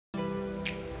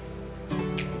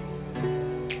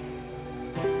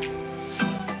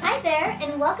there,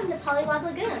 and welcome to PollyWog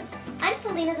Lagoon. I'm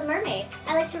Felina the Mermaid.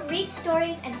 I like to read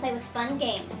stories and play with fun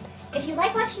games. If you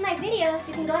like watching my videos,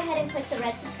 you can go ahead and click the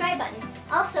red subscribe button.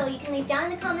 Also, you can leave down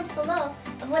in the comments below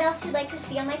of what else you'd like to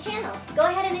see on my channel. Go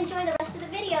ahead and enjoy the rest of the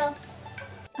video.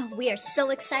 Oh, we are so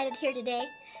excited here today.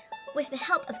 With the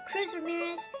help of Cruz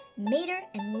Ramirez, Mater,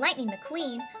 and Lightning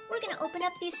McQueen, we're going to open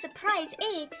up these surprise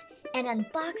eggs and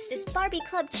unbox this Barbie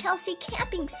Club Chelsea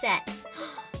camping set.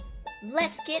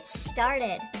 Let's get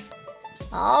started.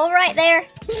 All right there.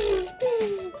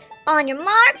 On your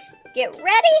marks, get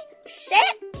ready,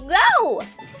 set, go.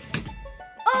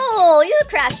 Oh, you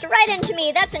crashed right into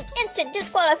me. That's an instant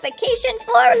disqualification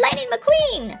for Lightning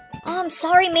McQueen. Oh, I'm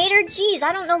sorry, Mater. Geez,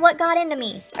 I don't know what got into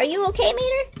me. Are you okay,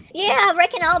 Mater? Yeah, I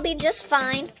reckon I'll be just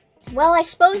fine. Well, I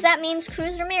suppose that means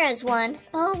Cruz Ramirez won.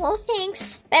 Oh, well,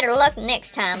 thanks. Better luck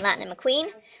next time, Lightning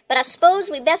McQueen. But I suppose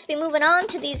we best be moving on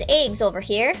to these eggs over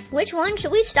here. Which one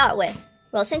should we start with?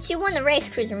 Well, since you won the race,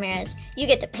 Cruz Ramirez, you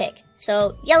get to pick.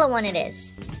 So, yellow one it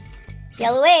is.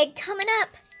 Yellow egg coming up.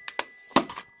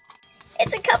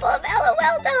 It's a couple of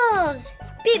LOL dolls.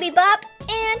 BB Bop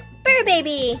and Burr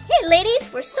Baby. Hey, ladies,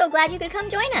 we're so glad you could come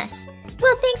join us.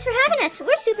 Well, thanks for having us.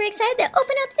 We're super excited to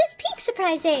open up this pink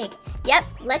surprise egg. Yep,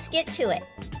 let's get to it.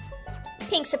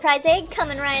 Pink surprise egg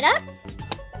coming right up.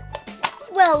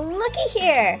 Well, looky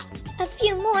here. A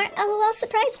few more LOL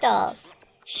surprise dolls.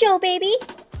 Show Baby,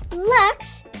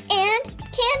 Lux, and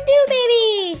Can Do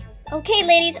Baby. Okay,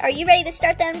 ladies, are you ready to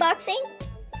start the unboxing?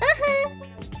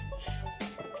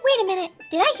 Wait a minute.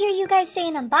 Did I hear you guys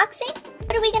saying unboxing?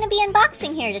 What are we going to be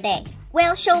unboxing here today?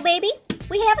 Well, Show Baby,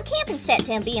 we have a camping set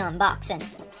to be unboxing.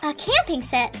 A camping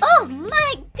set? Oh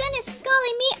my goodness,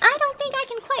 golly me, I don't think I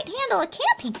can quite handle a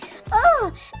camping.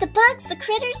 Oh, the bugs, the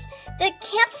critters, the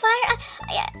campfire,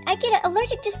 I get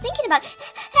allergic just thinking about it.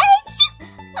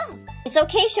 Oh. It's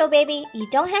okay, Show Baby, you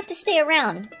don't have to stay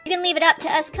around. You can leave it up to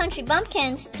us country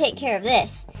bumpkins to take care of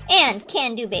this. And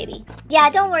Can Do Baby. Yeah,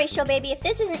 don't worry, Show Baby, if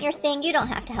this isn't your thing, you don't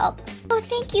have to help. Oh,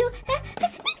 thank you.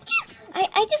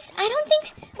 I don't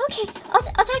think, okay, I'll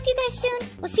talk to you guys soon.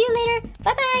 We'll see you later.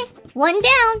 Bye-bye. One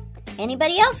down.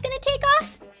 Anybody else gonna take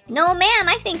off? No, ma'am,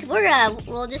 I think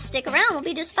we'll just stick around. We'll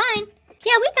be just fine.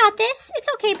 Yeah, we got this. It's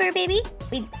okay, Burr Baby.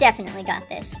 We definitely got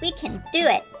this. We can do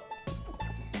it.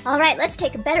 All right, let's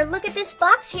take a better look at this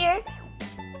box here.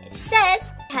 It says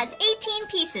it has 18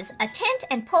 pieces, a tent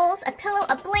and poles, a pillow,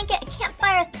 a blanket, a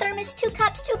campfire, a thermos, 2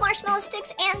 cups, 2 marshmallow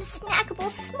sticks, and a snackable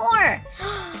s'more.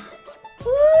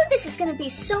 Ooh, this is gonna be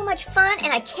so much fun,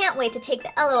 and I can't wait to take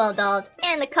the LOL dolls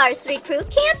and the Cars 3 crew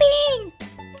camping!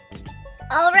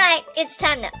 All right, it's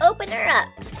time to open her up.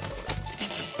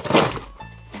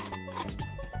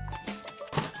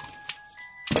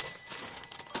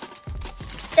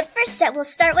 The first set we'll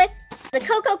start with the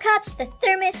cocoa cups, the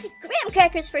thermos, graham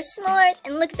crackers for s'mores,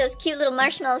 and look at those cute little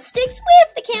marshmallow sticks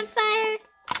with the campfire.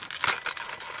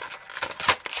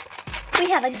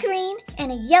 We have a green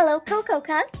and a yellow cocoa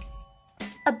cup,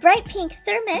 a bright pink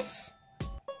thermos,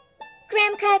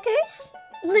 graham crackers,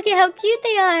 look at how cute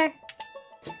they are,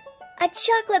 a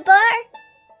chocolate bar,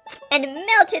 and a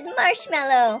melted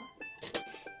marshmallow.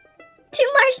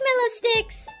 2 marshmallow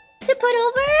sticks to put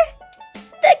over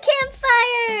the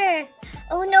campfire.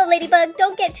 Oh no, Ladybug,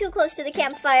 don't get too close to the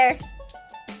campfire.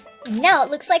 Now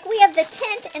it looks like we have the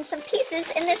tent and some pieces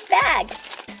in this bag.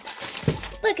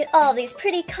 Look at all these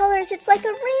pretty colors. It's like a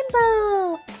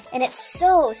rainbow. And it's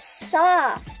so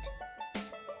soft.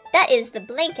 That is the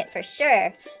blanket for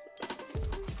sure.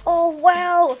 Oh,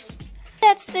 wow.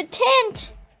 That's the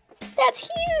tent. That's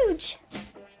huge.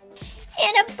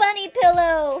 And a bunny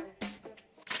pillow.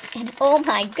 And oh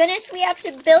my goodness, we have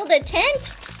to build a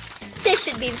tent? This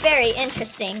should be very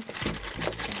interesting.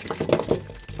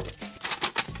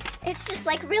 It's just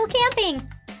like real camping.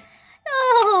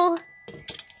 Oh.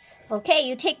 Okay,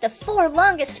 you take the 4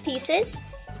 longest pieces,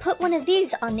 put one of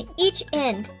these on each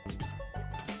end.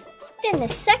 Then the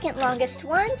second longest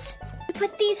ones,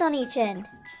 put these on each end.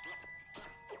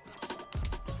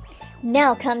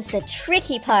 Now comes the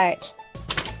tricky part.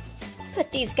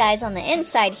 Put these guys on the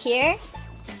inside here.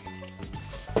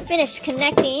 Finish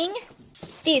connecting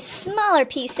these smaller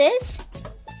pieces.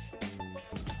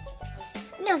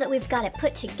 Now that we've got it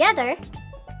put together,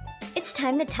 it's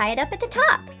time to tie it up at the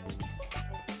top.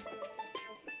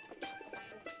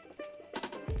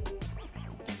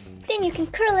 Then you can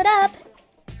curl it up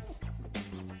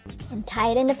and tie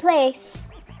it into place.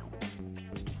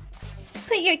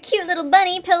 Put your cute little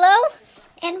bunny pillow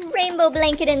and rainbow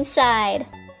blanket inside.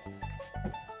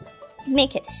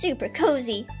 Make it super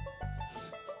cozy.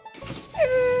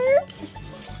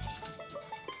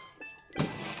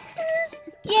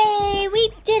 Yay,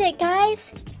 we did it,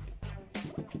 guys.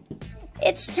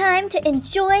 It's time to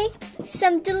enjoy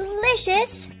some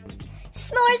delicious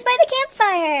s'mores by the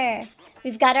campfire.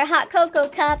 We've got our hot cocoa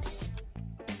cups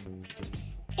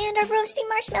and our roasting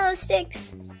marshmallow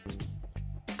sticks.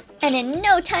 And in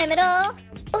no time at all,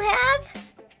 we'll have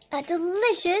a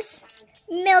delicious,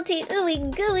 melty,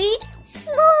 ooey gooey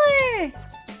s'more.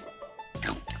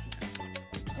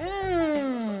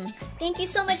 Thank you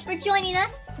so much for joining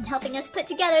us and helping us put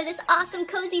together this awesome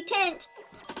cozy tent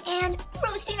and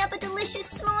roasting up a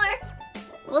delicious s'more.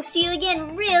 We'll see you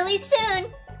again really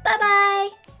soon. Bye-bye.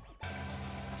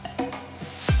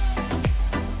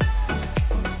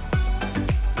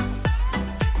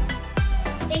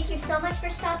 Thank you so much for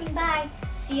stopping by.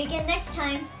 See you again next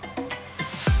time.